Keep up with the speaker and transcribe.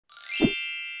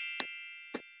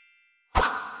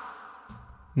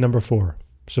Number 4.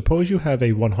 Suppose you have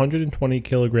a 120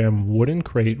 kilogram wooden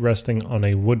crate resting on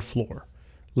a wood floor.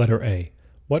 Letter A.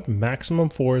 What maximum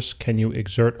force can you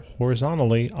exert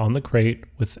horizontally on the crate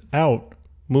without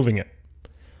moving it?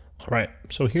 All right,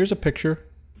 so here's a picture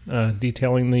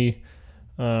detailing the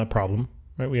problem.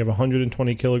 Right, we have a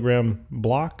 120 kilogram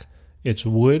block, it's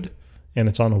wood, and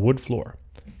it's on a wood floor.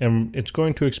 And it's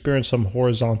going to experience some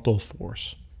horizontal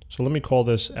force. So let me call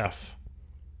this F.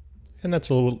 And that's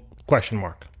a little question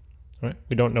mark. Right?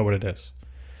 We don't know what it is.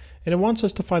 And it wants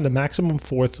us to find the maximum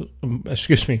force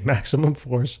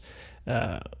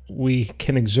we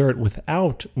can exert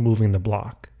without moving the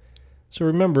block. So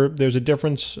remember, there's a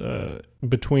difference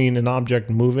between an object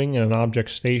moving and an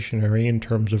object stationary in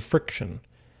terms of friction,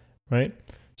 right?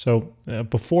 So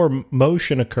before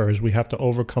motion occurs, we have to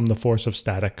overcome the force of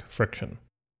static friction,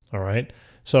 all right?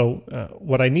 So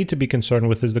what I need to be concerned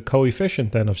with is the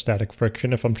coefficient then of static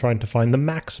friction if I'm trying to find the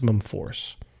maximum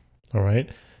force, all right?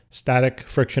 Static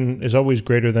friction is always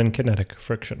greater than kinetic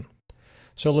friction.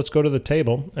 So let's go to the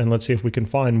table and let's see if we can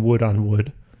find wood on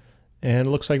wood. And it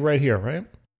looks like right here, right?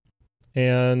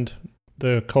 And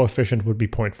the coefficient would be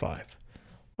 0.5. All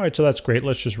right, so that's great.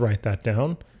 Let's just write that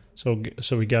down. So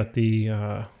we got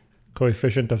the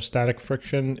coefficient of static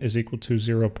friction is equal to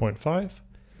 0.5.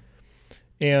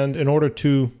 And in order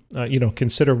to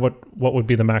consider what would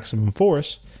be the maximum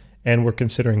force, and we're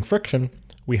considering friction,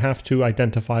 we have to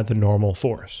identify the normal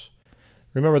force.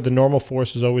 Remember, the normal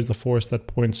force is always the force that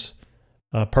points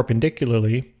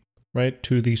perpendicularly, right,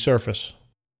 to the surface.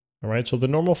 All right, so the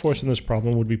normal force in this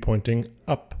problem would be pointing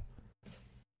up.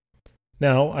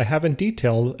 Now, I haven't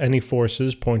detailed any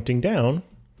forces pointing down,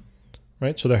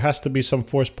 right? So there has to be some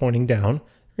force pointing down.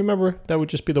 Remember, that would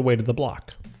just be the weight of the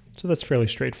block. So that's fairly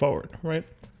straightforward, right?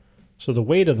 So the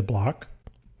weight of the block,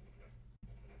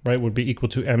 right, would be equal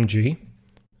to mg,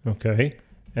 okay?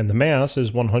 And the mass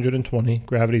is 120,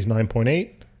 gravity is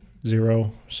 9.8,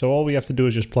 0. So all we have to do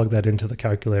is just plug that into the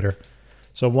calculator.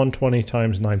 So 120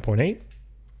 times 9.8,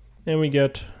 and we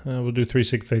get, we'll do 3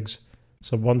 sig figs,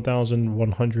 so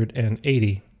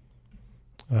 1,180.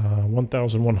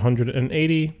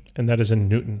 1,180, and that is in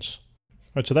newtons.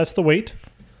 All right, so that's the weight.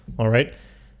 All right.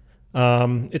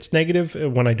 It's negative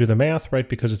when I do the math, right,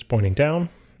 because it's pointing down,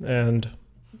 and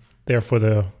therefore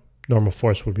the normal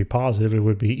force would be positive. It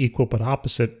would be equal but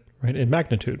opposite, right, in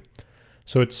magnitude.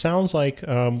 So it sounds like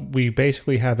we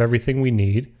basically have everything we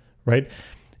need, right?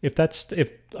 I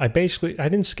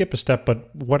didn't skip a step,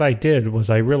 but what I did was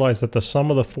I realized that the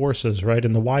sum of the forces, right,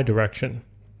 in the y direction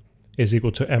is equal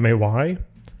to MAY,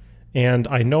 and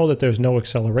I know that there's no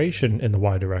acceleration in the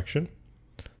y direction.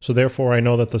 So therefore I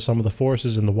know that the sum of the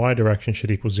forces in the y direction should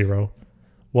equal 0.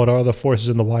 What are the forces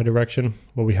in the y direction?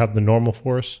 Well, we have the normal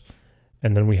force,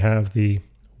 and then we have the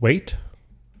weight.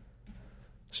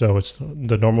 So it's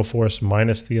the normal force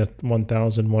minus the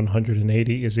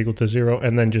 1,180 is equal to 0,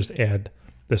 and then just add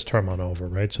this term on over,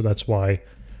 right? So that's why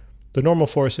the normal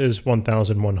force is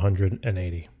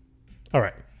 1,180. All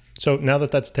right, so now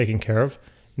that that's taken care of,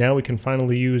 now we can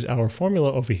finally use our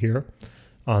formula over here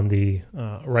on the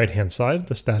right-hand side,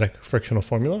 the static frictional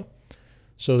formula.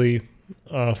 So the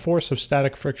force of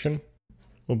static friction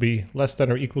will be less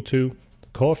than or equal to the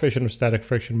coefficient of static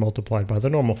friction multiplied by the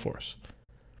normal force.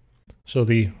 So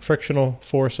the frictional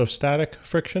force of static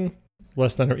friction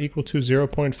less than or equal to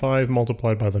 0.5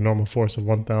 multiplied by the normal force of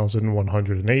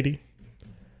 1,180.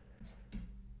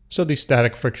 So the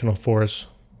static frictional force,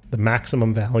 the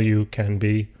maximum value can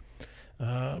be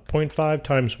 0.5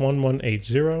 times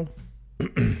 1180.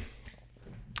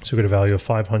 So we get a value of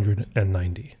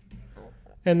 590.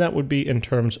 And that would be in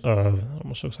terms of,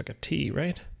 almost looks like a T,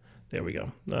 right? There we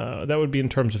go. That would be in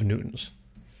terms of newtons.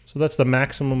 So that's the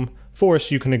maximum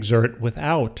force you can exert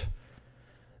without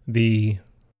the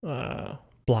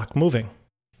block moving.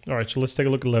 All right, so let's take a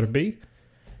look at letter B.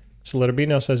 So letter B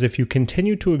now says if you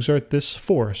continue to exert this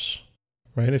force,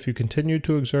 right? If you continue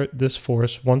to exert this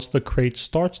force once the crate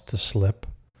starts to slip,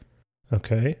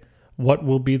 okay, what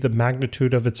will be the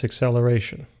magnitude of its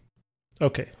acceleration?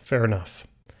 Okay, fair enough.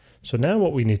 So now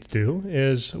what we need to do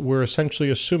is we're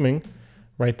essentially assuming,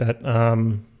 right, that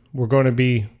we're going to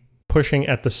be pushing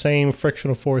at the same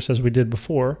frictional force as we did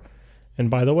before. And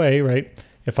by the way, right,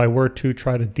 if I were to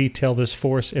try to detail this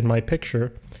force in my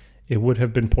picture, it would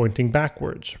have been pointing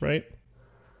backwards, right?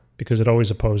 Because it always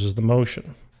opposes the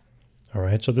motion. All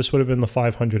right, so this would have been the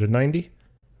 590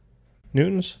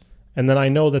 newtons. And then I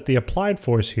know that the applied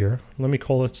force here, let me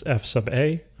call it F sub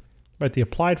A, right? The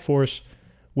applied force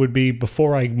would be,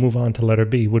 before I move on to letter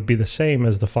B, would be the same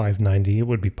as the 590. It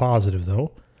would be positive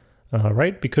though,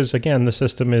 right? Because again, the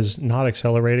system is not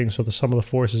accelerating, so the sum of the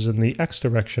forces in the x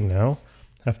direction now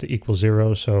have to equal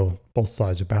 0, so both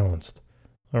sides are balanced.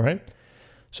 All right.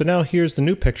 So now here's the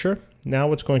new picture. Now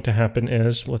what's going to happen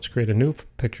is, let's create a new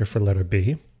picture for letter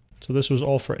B. So this was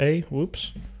all for A.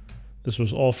 Whoops. This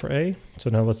was all for A. So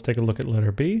now let's take a look at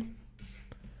letter B.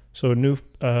 So a new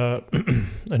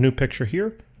picture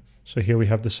here. So here we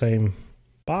have the same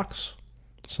box.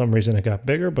 For some reason it got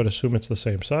bigger, but assume it's the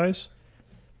same size.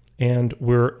 And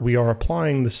we are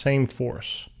applying the same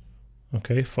force,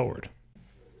 okay, forward.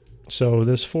 So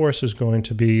this force is going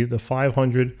to be the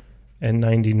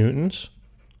 590 newtons.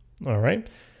 All right.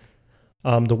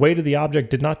 The weight of the object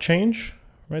did not change,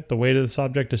 right? The weight of this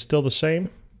object is still the same.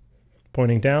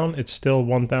 Pointing down, it's still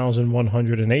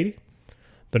 1,180.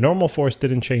 The normal force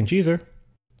didn't change either,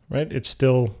 right? It's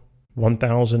still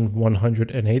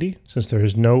 1,180 since there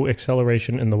is no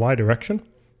acceleration in the y direction.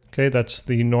 Okay, that's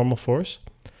the normal force.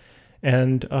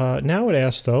 And now it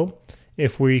asks, though,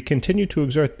 if we continue to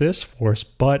exert this force,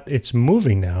 but it's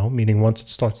moving now, meaning once it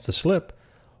starts to slip,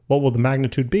 what will the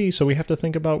magnitude be? So we have to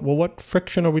think about, well, what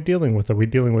friction are we dealing with? Are we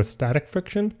dealing with static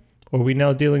friction? Or are we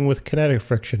now dealing with kinetic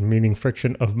friction, meaning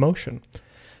friction of motion?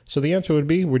 So the answer would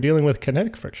be, we're dealing with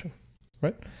kinetic friction,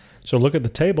 right? So look at the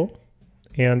table,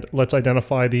 and let's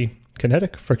identify the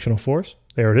kinetic frictional force.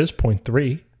 There it is,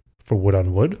 0.3 for wood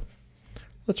on wood.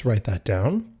 Let's write that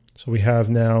down. So we have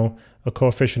now a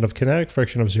coefficient of kinetic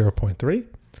friction of 0.3.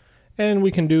 And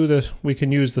we can do this, we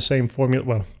can use the same formula.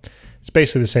 Well, it's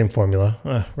basically the same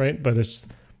formula, right? But it's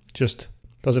just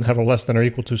doesn't have a less than or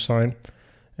equal to sign.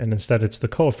 And instead it's the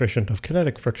coefficient of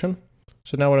kinetic friction.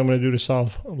 So now what I'm going to do to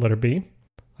solve letter B,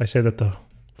 I say that the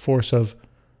force of,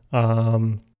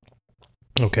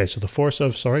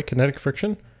 kinetic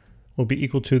friction will be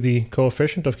equal to the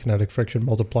coefficient of kinetic friction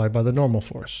multiplied by the normal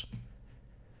force.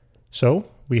 So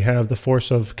we have the force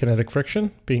of kinetic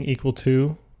friction being equal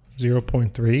to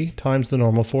 0.3 times the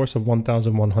normal force of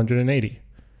 1,180.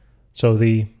 So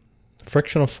the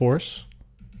frictional force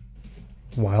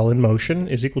while in motion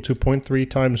is equal to 0.3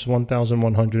 times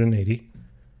 1,180.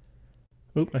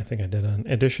 Oop, I think I did an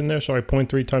addition there. Sorry,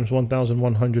 0.3 times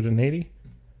 1,180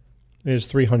 is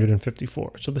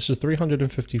 354. So this is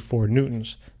 354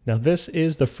 newtons. Now this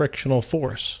is the frictional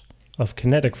force of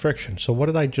kinetic friction. So what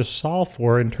did I just solve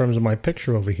for in terms of my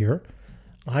picture over here?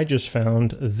 I just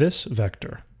found this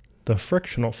vector, the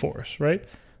frictional force, right?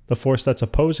 The force that's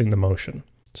opposing the motion.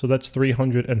 So that's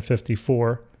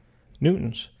 354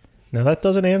 newtons. Now that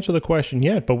doesn't answer the question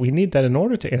yet, but we need that in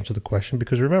order to answer the question,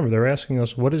 because remember, they're asking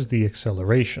us what is the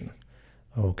acceleration,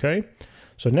 okay?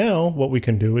 So now what we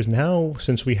can do is now,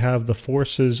 since we have the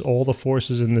forces, all the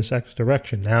forces in this x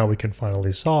direction, now we can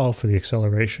finally solve for the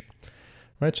acceleration,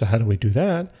 right? So how do we do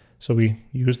that? So we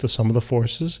use the sum of the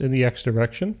forces in the x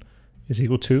direction is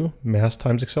equal to mass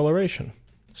times acceleration.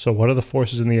 So what are the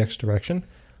forces in the x direction?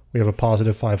 We have a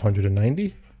positive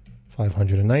 590,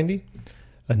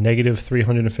 a negative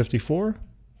 354,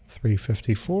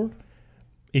 354,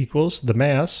 equals the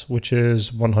mass, which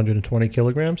is 120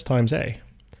 kilograms, times A.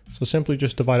 So simply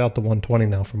just divide out the 120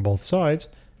 now from both sides,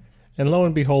 and lo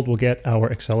and behold, we'll get our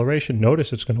acceleration.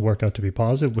 Notice it's going to work out to be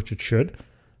positive, which it should,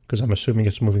 because I'm assuming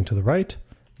it's moving to the right.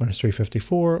 Minus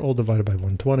 354, all divided by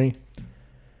 120.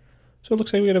 So it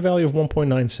looks like we get a value of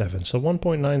 1.97. So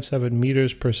 1.97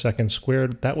 meters per second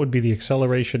squared. That would be the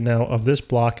acceleration now of this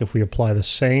block if we apply the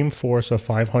same force of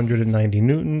 590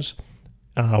 newtons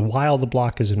while the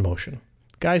block is in motion.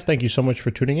 Guys, thank you so much for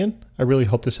tuning in. I really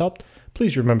hope this helped.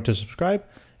 Please remember to subscribe,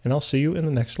 and I'll see you in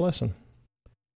the next lesson.